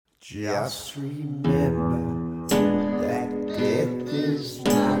Just remember that death is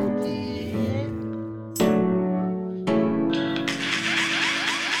not the end.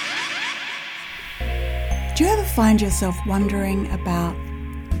 Do you ever find yourself wondering about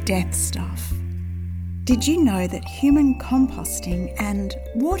death stuff? Did you know that human composting and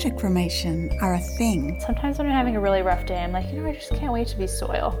water cremation are a thing? Sometimes when I'm having a really rough day, I'm like, I just can't wait to be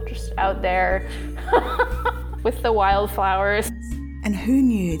soil. Just out there with the wildflowers. And who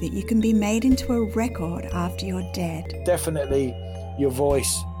knew that you can be made into a record after you're dead? Definitely your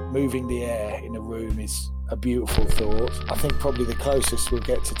voice moving the air in a room is a beautiful thought. I think probably the closest we'll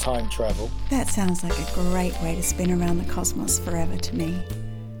get to time travel. That sounds like a great way to spin around the cosmos forever to me.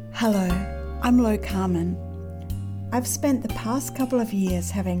 Hello, I'm Lo Carmen. I've spent the past couple of years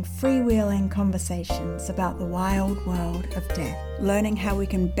having freewheeling conversations about the wild world of death, learning how we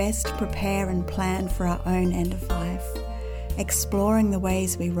can best prepare and plan for our own end of life, exploring the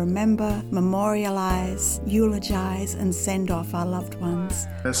ways we remember, memorialise, eulogise and send off our loved ones.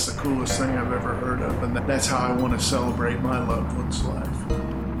 That's the coolest thing I've ever heard of, and that's how I want to celebrate my loved one's life.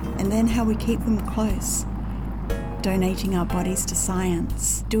 And then how we keep them close, donating our bodies to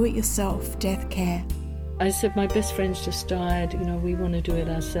science, do-it-yourself death care. I said, my best friend's just died, we want to do it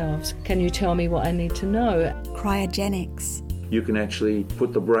ourselves. Can you tell me what I need to know? Cryogenics. You can actually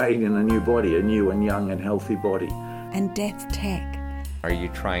put the brain in a new body, a new and young and healthy body. And death tech. Are you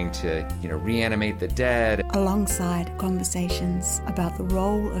trying to, reanimate the dead? Alongside conversations about the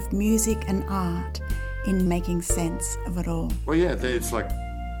role of music and art in making sense of it all. Well, yeah, it's like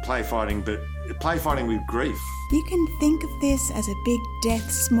play fighting, but play fighting with grief. You can think of this as a big death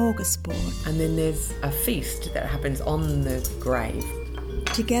smorgasbord. And then there's a feast that happens on the grave.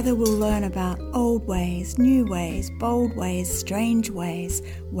 Together we'll learn about old ways, new ways, bold ways, strange ways,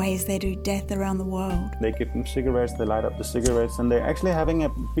 ways they do death around the world. They give them cigarettes, they light up the cigarettes, and they're actually having a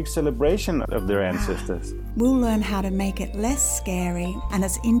big celebration of their ancestors. We'll learn how to make it less scary and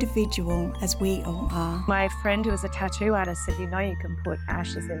as individual as we all are. My friend who was a tattoo artist said, you can put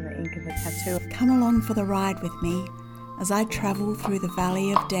ashes in the ink of a tattoo. Come along for the ride with me as I travel through the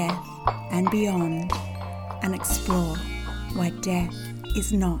valley of death and beyond and explore why death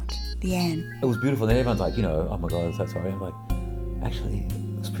is not the end. It was beautiful. Then everyone's like, oh my God, I'm so sorry. I'm like, actually,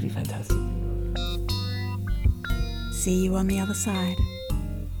 it was pretty fantastic. See you on the other side.